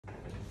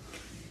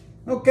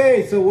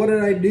Okay, so what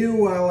did I do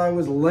while I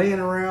was laying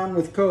around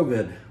with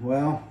COVID?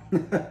 Well,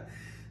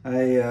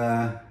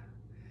 I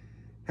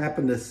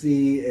happened to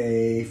see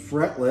a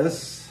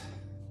fretless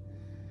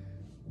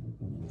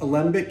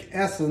Alembic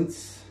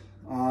Essence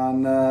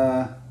on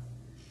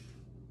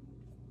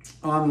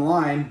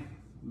online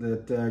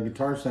that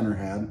Guitar Center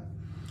had,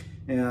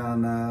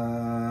 and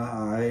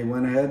I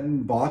went ahead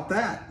and bought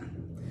that,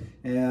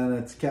 and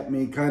it's kept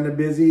me kind of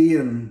busy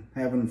and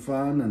having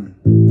fun. And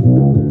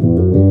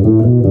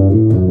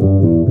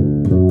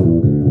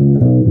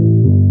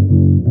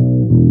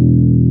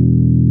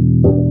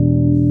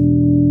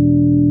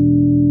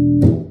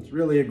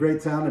really a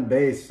great sounding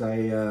bass.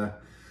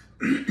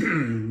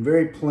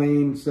 Very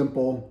plain,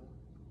 simple,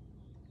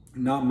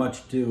 not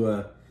much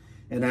to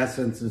an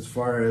Essence as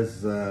far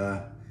as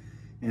you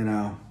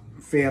know,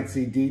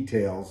 fancy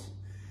details.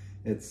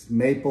 It's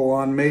maple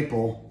on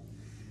maple,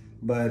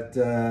 but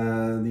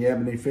the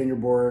ebony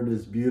fingerboard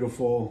is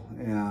beautiful,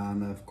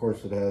 and of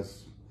course it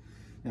has,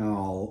 you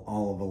know,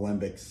 all of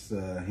Alembic's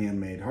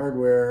handmade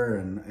hardware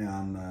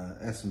and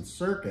Essence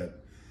circuit.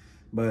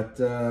 But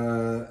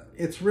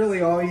it's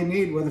really all you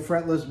need with a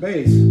fretless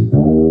bass.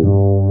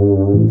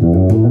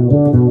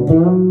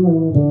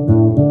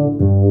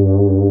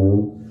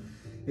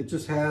 It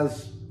just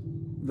has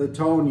the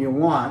tone you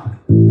want.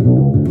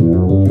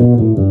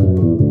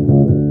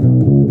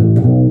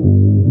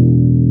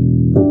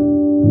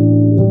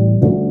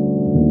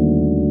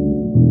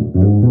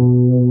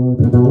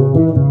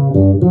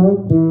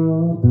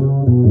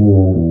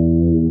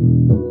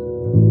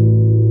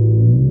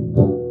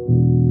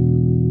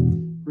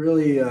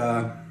 Really,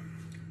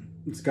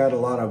 it's got a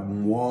lot of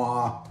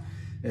wah.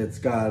 It's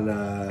got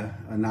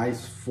a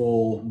nice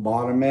full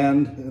bottom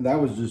end. That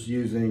was just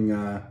using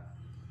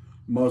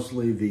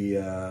mostly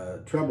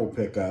the treble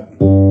pickup.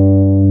 I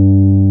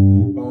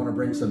want to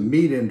bring some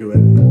meat into it.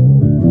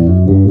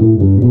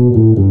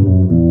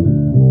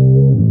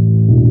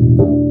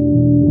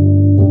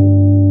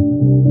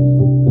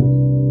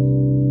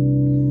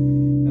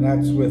 And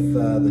that's with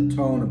the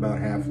tone about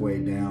halfway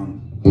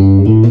down.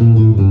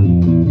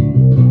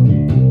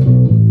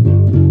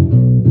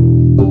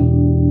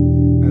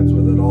 That's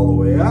with it all the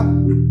way up.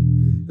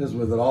 This is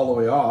with it all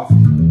the way off.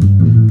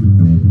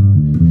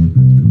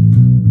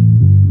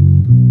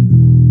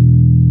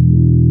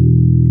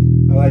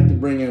 I like to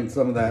bring in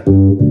some of that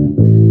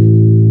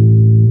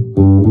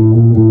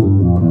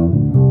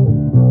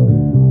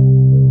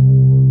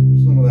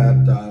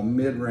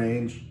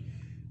mid-range,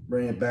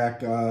 bring it back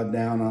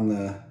down on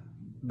the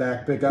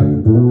back pickup.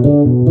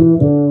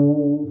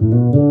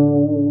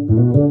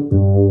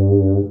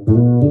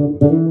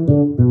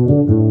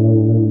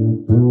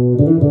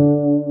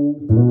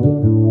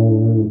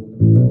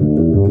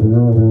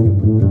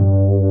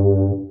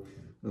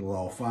 Little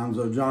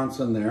Alfonso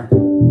Johnson there.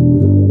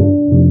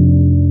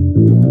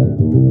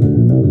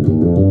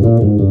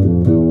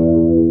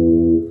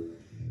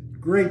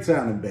 Great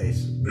sounding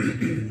bass.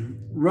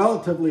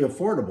 Relatively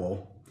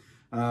affordable.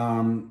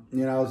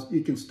 You know,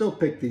 you can still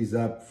pick these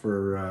up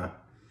for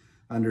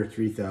under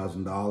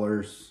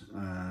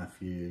 $3,000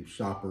 if you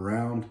shop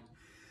around.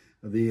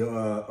 The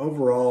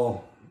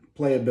overall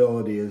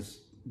playability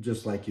is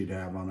just like you'd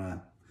have on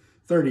a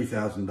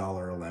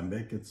 $30,000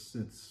 Alembic.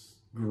 It's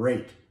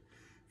great.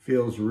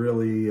 Feels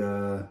really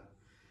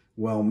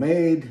well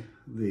made.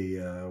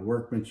 The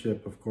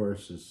workmanship, of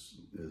course,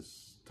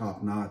 is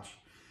top notch.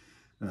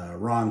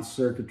 Ron's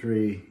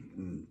circuitry,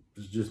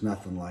 there's just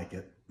nothing like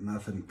it.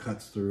 Nothing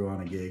cuts through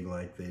on a gig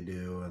like they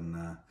do.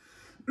 And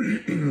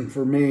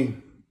for me,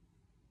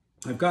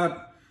 I've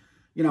got,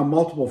 you know,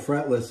 multiple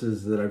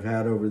fretlesses that I've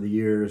had over the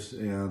years,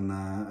 and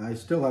I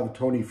still have a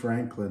Tony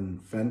Franklin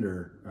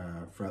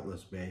Fender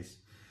fretless bass,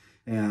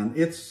 and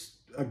it's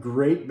a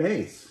great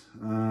bass.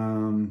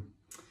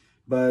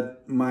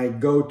 But my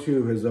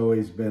go-to has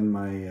always been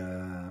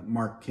my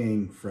Mark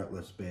King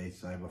fretless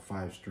bass. I have a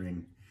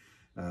 5-string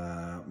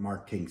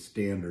Mark King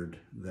Standard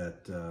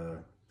that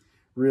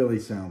really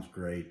sounds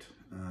great.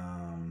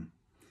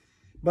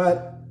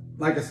 But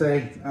like I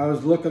say, I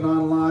was looking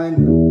online.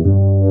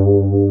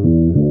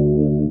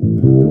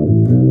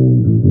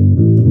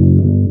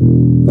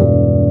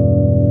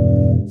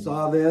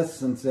 Saw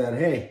this and said,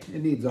 hey,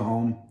 it needs a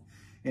home.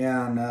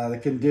 And the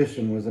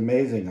condition was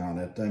amazing on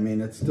it. I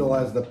mean, it still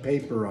has the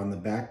paper on the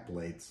back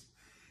plates.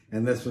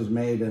 And this was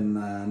made in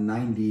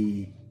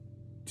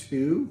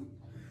 92.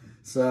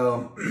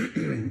 So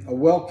a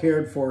well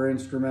cared for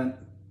instrument,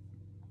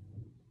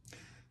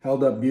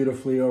 held up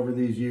beautifully over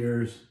these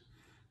years,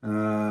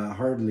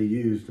 hardly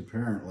used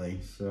apparently.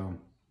 So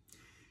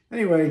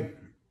anyway,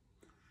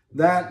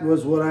 that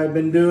was what I've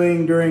been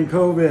doing during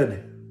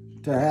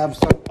COVID to have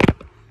some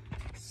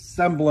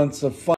semblance of fun.